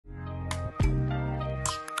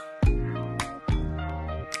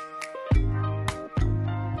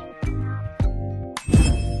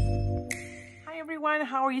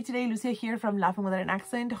everyone, how are you today? Lucia here from Laughing Without an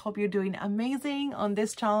Accent. Hope you're doing amazing. On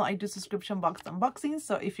this channel I do subscription box unboxings,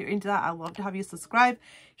 so if you're into that, I'd love to have you subscribe,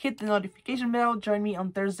 hit the notification bell, join me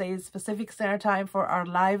on Thursdays Pacific Standard Time for our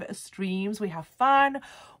live streams. We have fun,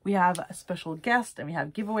 we have a special guest, and we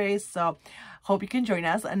have giveaways, so hope you can join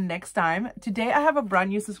us next time. Today I have a brand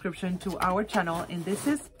new subscription to our channel, and this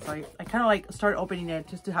is, sorry, I kind of like start opening it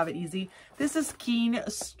just to have it easy. This is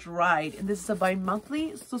Quaint Stride, and this is a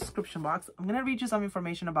bi-monthly subscription box. I'm gonna read you some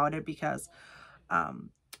information about it because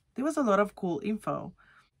there was a lot of cool info.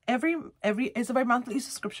 It's a bi-monthly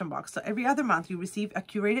subscription box, so every other month you receive a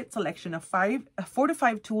curated selection of 4 to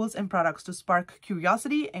 5 tools and products to spark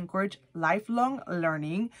curiosity, encourage lifelong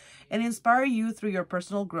learning, and inspire you through your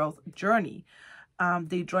personal growth journey.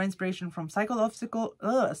 They draw inspiration from psychological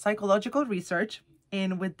research,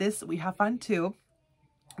 and with this we have fun too.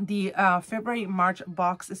 The February-March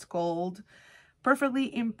box is called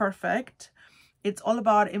Perfectly Imperfect. It's all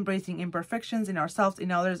about embracing imperfections in ourselves,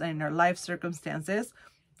 in others, and in our life circumstances.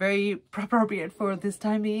 Very appropriate for this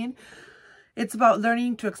time being. It's about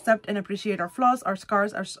learning to accept and appreciate our flaws, our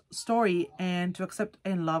scars, our story, and to accept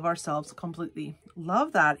and love ourselves completely.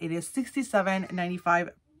 Love that. It is $67.95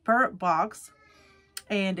 per box,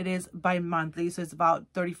 and it is bi-monthly, so it's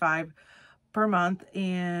about $35 per month,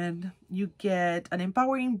 and you get an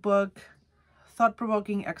empowering book,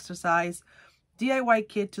 thought-provoking exercise, DIY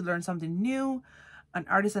kit to learn something new, an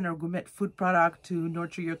artisan or gourmet food product to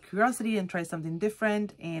nurture your curiosity and try something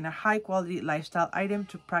different, and a high-quality lifestyle item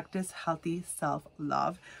to practice healthy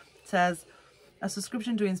self-love. It says, a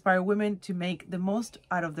subscription to inspire women to make the most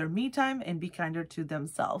out of their me time and be kinder to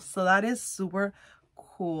themselves. So that is super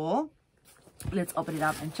cool. Let's open it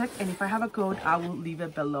up and check, and if I have a code I will leave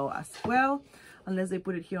it below as well, unless they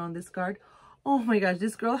put it here on this card. Oh my gosh,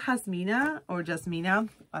 this girl Hasmina, or Jasmina,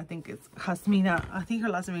 I think it's Hasmina, I think her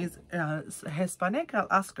last name is Hispanic. I'll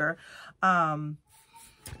ask her.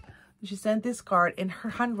 She sent this card, and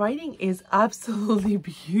her handwriting is absolutely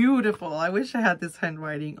beautiful. I wish I had this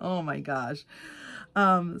handwriting. Oh my gosh.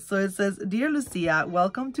 So it says, Dear Lucia,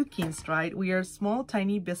 welcome to Quaint Stride. We are a small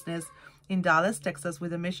tiny business in Dallas, Texas,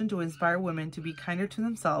 with a mission to inspire women to be kinder to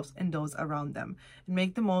themselves and those around them and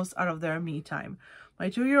make the most out of their me time. My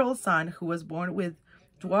 2-year-old son, who was born with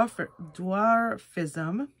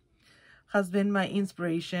dwarfism, has been my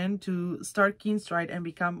inspiration to start Quaint Stride and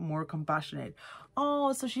become more compassionate.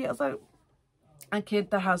 Oh, so she has a kid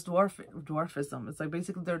that has dwarfism. It's like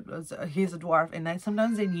basically he's a dwarf, and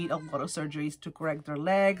sometimes they need a lot of surgeries to correct their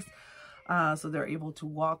legs, so they're able to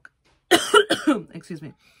walk. Excuse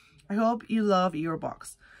me. I hope you love your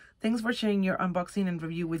box. Thanks for sharing your unboxing and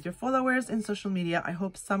review with your followers in social media. I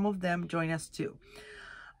hope some of them join us too.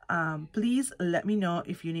 Please let me know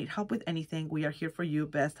if you need help with anything. We are here for you.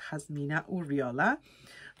 Best, Hasmina Uriola.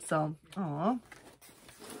 So, aw.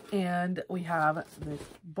 And we have this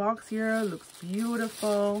box here. Looks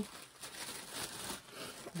beautiful.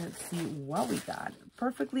 Let's see what we got.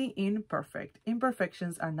 Perfectly imperfect.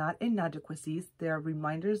 Imperfections are not inadequacies. They are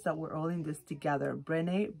reminders that we're all in this together.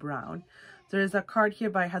 Brené Brown. There is a card here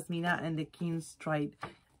by Hasmina and the Quaint Stride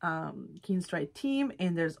team,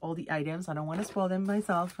 and there's all the items. I don't want to spoil them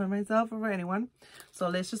for myself or for anyone. So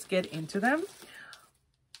let's just get into them.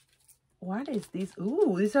 What is this?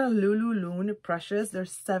 Ooh, these are Lululoon Precious.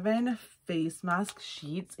 There's 7 face mask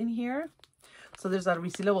sheets in here. So there's a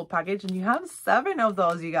resealable package, and you have 7 of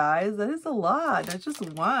those, you guys. That is a lot. That's just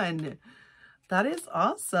one. That is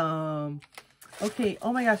awesome. Okay,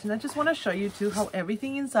 oh my gosh, and I just want to show you too how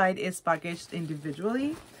everything inside is packaged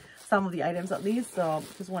individually. Some of the items at least. So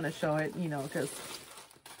just want to show it, you know, because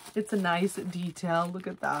it's a nice detail. Look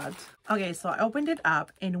at that. Okay, so I opened it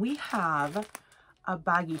up, and we have a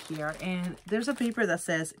baggie here, and there's a paper that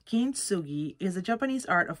says Kintsugi is a Japanese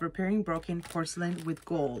art of repairing broken porcelain with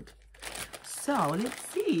gold. So let's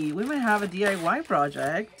see, we might have a DIY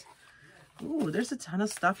project. Ooh, there's a ton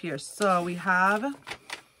of stuff here. So we have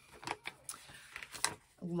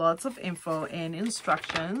lots of info and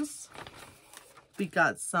instructions. We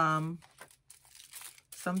got something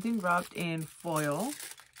wrapped in foil.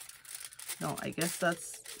 No, I guess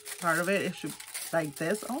that's part of it. It should like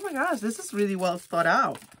this. Oh my gosh, this is really well thought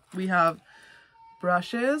out. We have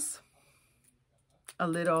brushes, a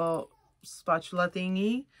little spatula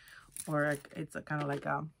thingy, or it's a kind of like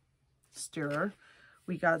a stirrer.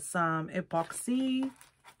 We got some epoxy.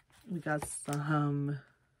 We got some,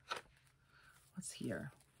 what's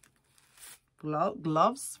here?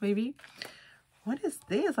 Gloves, maybe. What is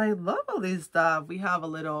this? I love all this stuff. We have a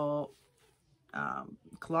little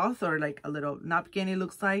cloth, or like a little napkin, it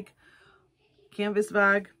looks like. Canvas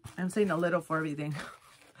bag. I'm saying a little for everything.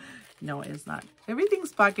 No, it's not.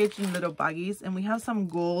 Everything's packaged in little baggies, and we have some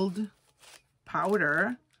gold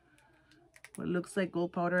powder. What looks like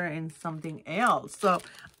gold powder and something else. So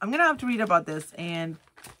I'm gonna have to read about this and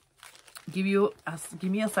give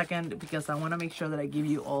me a second, because I want to make sure that I give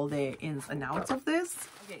you all the ins and outs of this.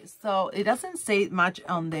 Okay, so it doesn't say much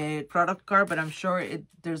on the product card, but I'm sure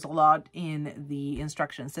there's a lot in the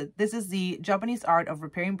instructions. So this is the Japanese art of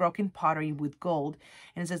repairing broken pottery with gold,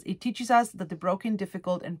 and it says it teaches us that the broken,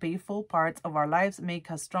 difficult, and painful parts of our lives make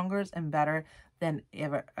us stronger and better than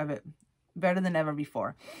ever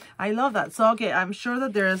before. I love that. So okay, I'm sure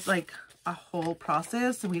that there's like a whole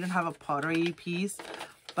process. We don't have a pottery piece,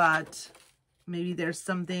 but maybe there's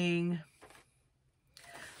something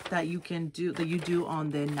that you can do, that you do on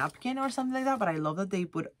the napkin or something like that. But I love that they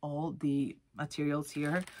put all the materials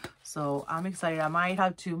here. So I'm excited. I might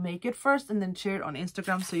have to make it first and then share it on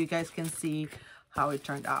Instagram so you guys can see how it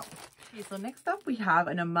turned out. Okay, so next up we have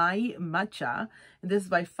an Amai matcha. And this is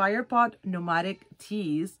by Firepot Nomadic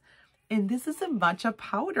Teas. And this is a matcha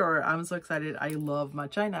powder. I'm so excited. I love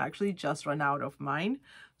matcha, and I actually just ran out of mine.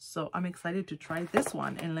 So I'm excited to try this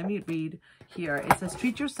one. And let me read here. It says,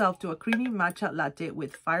 treat yourself to a creamy matcha latte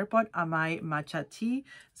with Firepot Amai matcha tea.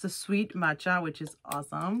 It's a sweet matcha, which is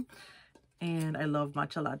awesome. And I love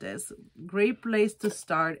matcha lattes. Great place to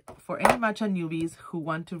start for any matcha newbies who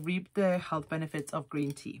want to reap the health benefits of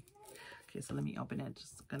green tea. Okay, so let me open it.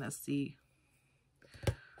 Just gonna see.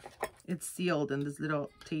 It's sealed in this little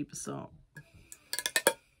tape, so.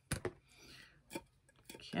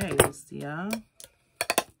 Okay, Lucia.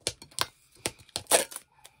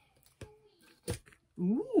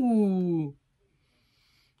 Ooh.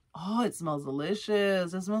 Oh, it smells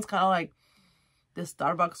delicious. It smells kind of like the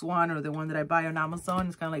Starbucks one or the one that I buy on Amazon.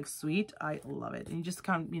 It's kind of like sweet. I love it. And you just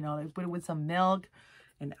kind of, you know, like put it with some milk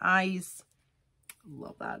and ice.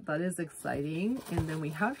 Love that. That is exciting. And then we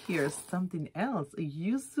have here something else. A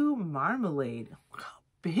yuzu marmalade. Look how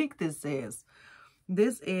big this is.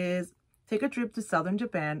 This is, take a trip to southern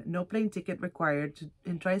Japan. No plane ticket required,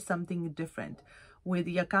 and try something different with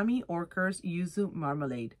Yakami Orchard's yuzu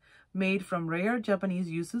marmalade. Made from rare Japanese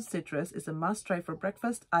yuzu citrus, is a must-try for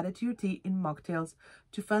breakfast, added to your tea, in mocktails,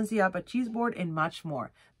 to fancy up a cheese board, and much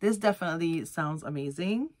more. This definitely sounds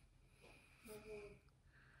amazing.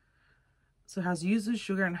 So it has yuzu,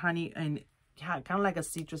 sugar, and honey, and yeah, kind of like a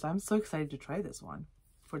citrus. I'm so excited to try this one.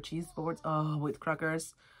 For cheese boards, oh, with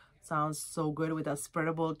crackers. Sounds so good with a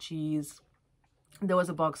spreadable cheese. There was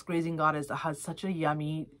a box, Grazing Goddess, that has such a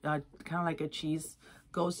yummy, kind of like a cheese,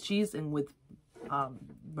 ghost cheese, and with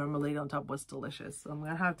marmalade on top. Was delicious. So I'm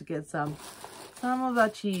gonna have to get some of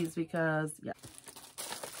that cheese, because yeah,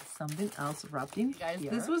 something else wrapped in here. Guys,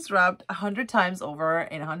 this was wrapped 100 times over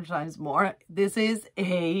and 100 times more. This is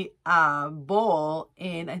a bowl,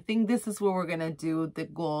 and I think this is where we're gonna do the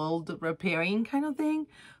gold repairing kind of thing.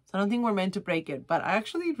 So I don't think we're meant to break it, but I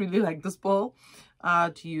actually really like this bowl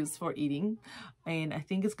to use for eating, and I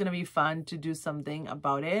think it's gonna be fun to do something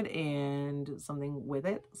about it and something with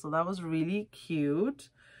it. So that was really cute.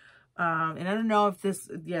 And I don't know if this,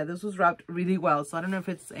 yeah, this was wrapped really well, so I don't know if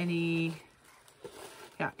it's any,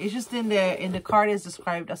 yeah, it's just in the card is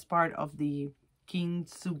described as part of the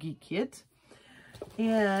Kintsugi kit.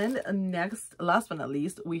 And next, last but not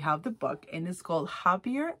least, we have the book, and it's called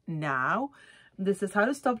Happier Now. This is How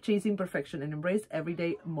to Stop Chasing Perfection and Embrace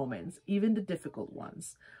Everyday Moments, Even the Difficult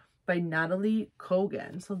Ones, by Natalie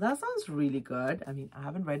Kogan. So that sounds really good. I mean, I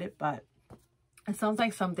haven't read it, but it sounds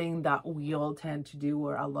like something that we all tend to do,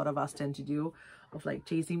 or a lot of us tend to do, of like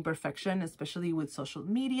chasing perfection, especially with social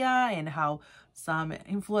media, and how some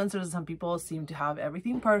influencers, some people seem to have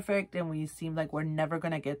everything perfect, and we seem like we're never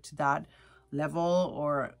gonna get to that level,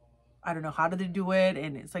 or I don't know how do they do it,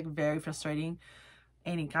 and it's like very frustrating,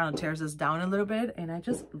 and it kind of tears us down a little bit. And I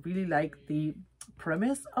just really like the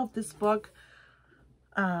premise of this book.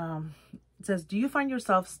 It says, do you find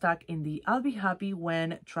yourself stuck in the I'll be happy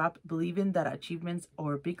when trap, believing that achievements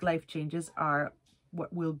or big life changes are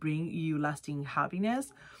what will bring you lasting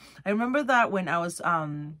happiness? I remember that when I was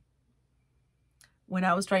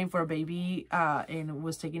trying for a baby, and it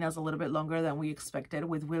was taking us a little bit longer than we expected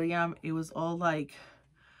with William, it was all like,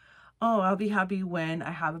 oh, I'll be happy when I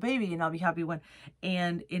have a baby, and I'll be happy when,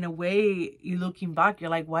 and in a way, you looking back, you're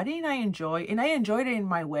like, why didn't I enjoy? And I enjoyed it in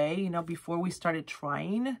my way, you know, before we started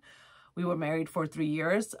trying. We were married for 3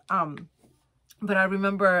 years. But I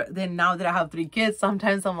remember then, now that I have 3 kids,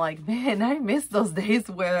 sometimes I'm like, man, I miss those days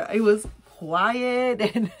where it was quiet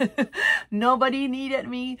and nobody needed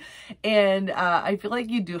me. And I feel like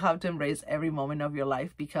you do have to embrace every moment of your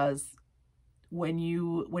life, because when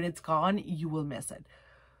it's gone, you will miss it.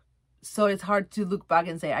 So it's hard to look back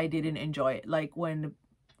and say, I didn't enjoy it. Like when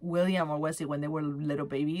William or Wesley when they were little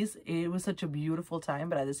babies. It was such a beautiful time,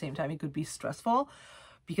 but at the same time it could be stressful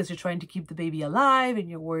because you're trying to keep the baby alive and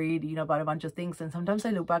you're worried, you know, about a bunch of things. And sometimes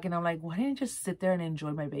I look back and I'm like, why didn't I just sit there and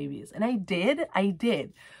enjoy my babies? And I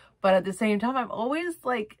did. But at the same time, I'm always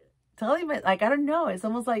like telling me, like, I don't know, it's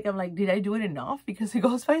almost like I'm like, did I do it enough? Because it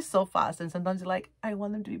goes by so fast. And sometimes you're like, I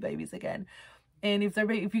want them to be babies again. And if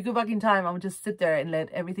you go back in time, I would just sit there and let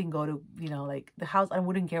everything go to, you know, like the house. I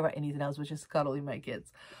wouldn't care about anything else, which is cuddling my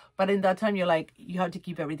kids. But in that time, you're like, you have to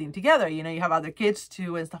keep everything together. You know, you have other kids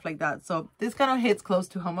too and stuff like that. So this kind of hits close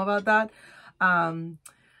to home about that.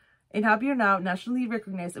 In Happier Now, nationally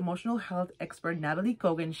recognized emotional health expert Natalie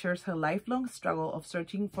Kogan shares her lifelong struggle of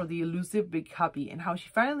searching for the elusive big happy and how she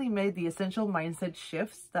finally made the essential mindset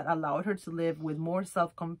shifts that allowed her to live with more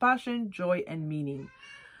self-compassion, joy, and meaning.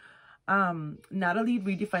 Natalie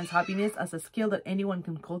redefines happiness as a skill that anyone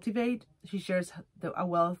can cultivate. She shares a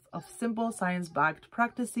wealth of simple science-backed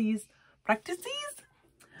practices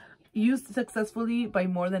used successfully by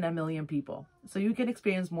more than 1 million people. So you can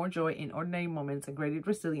experience more joy in ordinary moments and greater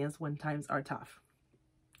resilience when times are tough.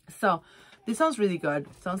 So this sounds really good.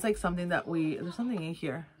 Sounds like something that there's something in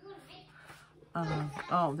here.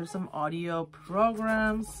 Oh, there's some audio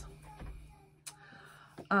programs.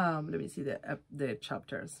 Let me see the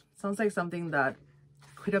chapters. Sounds like something that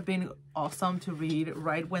could have been awesome to read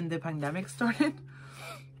right when the pandemic started.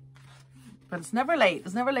 But it's never late.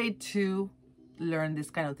 It's never late to learn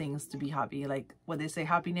these kind of things to be happy. Like what they say,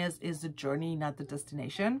 happiness is the journey, not the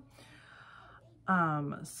destination.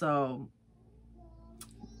 So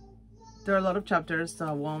there are a lot of chapters, so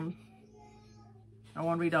I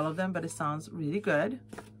won't read all of them, but it sounds really good.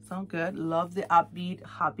 Sound good. Love the upbeat,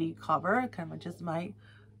 happy cover. Kind of just my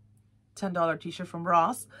 $10 t-shirt from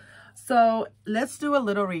Ross. So let's do a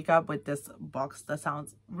little recap with this box that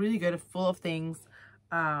sounds really good, full of things.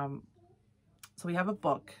 So we have a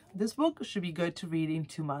book. This book should be good to read in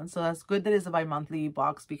 2 months. So that's good that it's a bi-monthly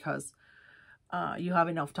box because you have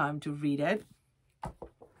enough time to read it.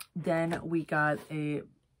 Then we got a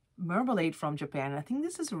marmalade from Japan. I think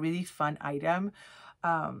this is a really fun item.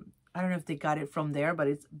 I don't know if they got it from there, but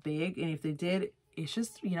it's big. And if they did, it's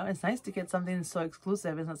just, you know, it's nice to get something so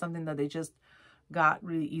exclusive. It's not something that they just got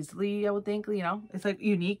really easily, I would think, you know, it's like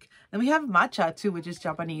unique. Then we have matcha too, which is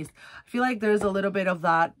Japanese. I feel like there's a little bit of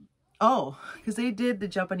that. Oh, because they did the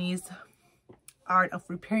Japanese art of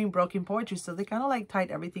repairing broken poetry. So they kind of like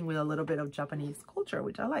tied everything with a little bit of Japanese culture,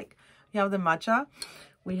 which I like. We have the matcha.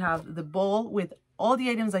 We have the bowl with all the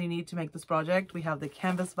items that you need to make this project. We have the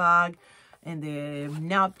canvas bag and the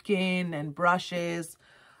napkin and brushes,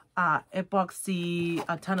 epoxy,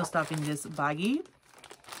 a ton of stuff in this baggie.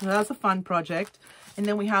 So that's a fun project. And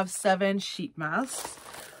then we have 7 sheet masks.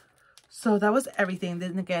 So that was everything.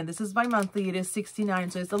 Then again, this is bi-monthly. It is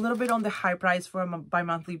 $69. So it's a little bit on the high price for a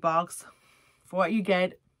bi-monthly box for what you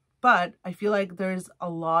get. But I feel like there's a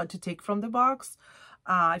lot to take from the box.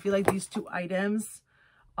 I feel like these 2 items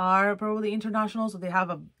are probably international, so they have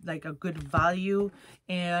a good value,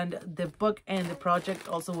 and the book and the project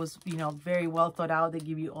also was, you know, very well thought out. They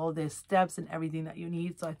give you all the steps and everything that you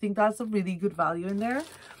need, so I think that's a really good value in there.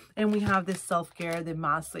 And we have this self-care, the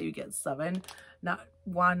mask that you get 7, not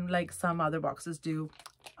 1 like some other boxes do.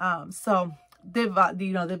 So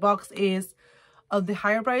the box is of the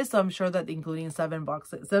higher price, so I'm sure that including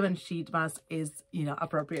 7 sheet masks is, you know,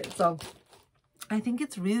 appropriate. So I think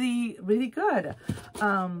it's really, really good.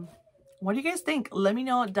 What do you guys think? Let me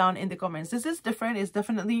know down in the comments. This is different. It's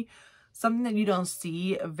definitely something that you don't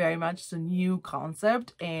see very much. It's a new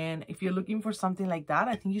concept. And if you're looking for something like that,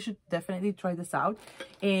 I think you should definitely try this out.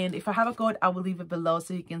 And if I have a code, I will leave it below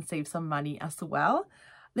so you can save some money as well.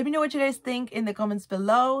 Let me know what you guys think in the comments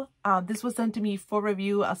below. This was sent to me for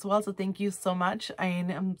review as well, so thank you so much.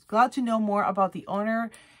 And I'm glad to know more about the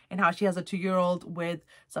owner and how she has a 2-year-old with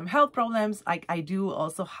some health problems. Like I do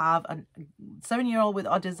also have a 7-year-old with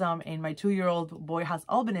autism, and my 2-year-old boy has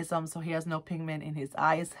albinism, so he has no pigment in his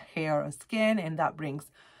eyes, hair, or skin, and that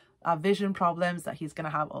brings vision problems that he's gonna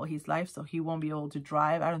have all his life. So he won't be able to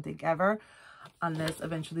drive, I don't think, ever, unless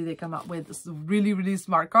eventually they come up with really, really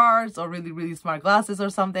smart cars or really, really smart glasses or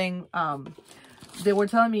something. They were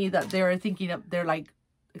telling me that they were thinking of, they're like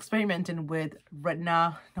experimenting with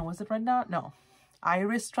retina. No, was it retina? No,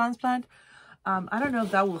 iris transplant. I don't know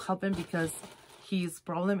if that will help him because his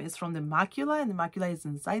problem is from the macula, and the macula is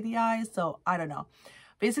inside the eye. So I don't know.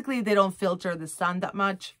 Basically, they don't filter the sun that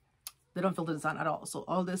much. They don't filter the sun at all. So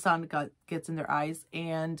all the sun gets in their eyes,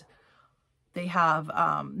 and they have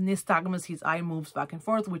nystagmus. His eye moves back and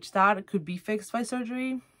forth, which that could be fixed by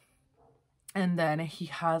surgery. And then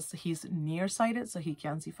he's nearsighted, so he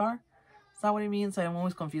can't see far. Is that what it means? So I'm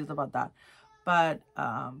always confused about that. But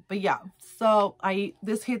yeah, so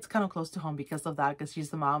this hits kind of close to home because of that, because she's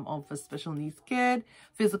the mom of a special needs kid,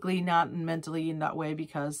 physically, not mentally in that way,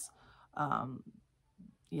 because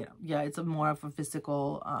you know, yeah, it's more of a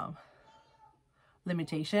physical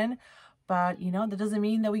limitation. But you know, that doesn't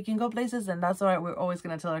mean that we can go places, and that's why we're always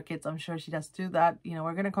going to tell our kids, I'm sure she does too, that, you know,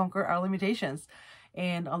 we're going to conquer our limitations.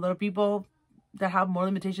 And a lot of people that have more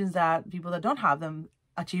limitations that people that don't have them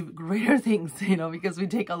achieve greater things, you know, because we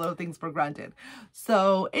take a lot of things for granted.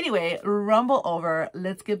 So anyway, rumble over,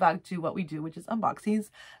 let's get back to what we do, which is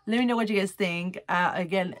unboxings. Let me know what you guys think.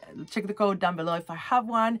 Again, check the code down below if I have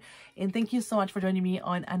one. And thank you so much for joining me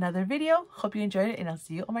on another video. Hope you enjoyed it, and I'll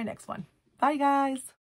see you on my next one. Bye guys.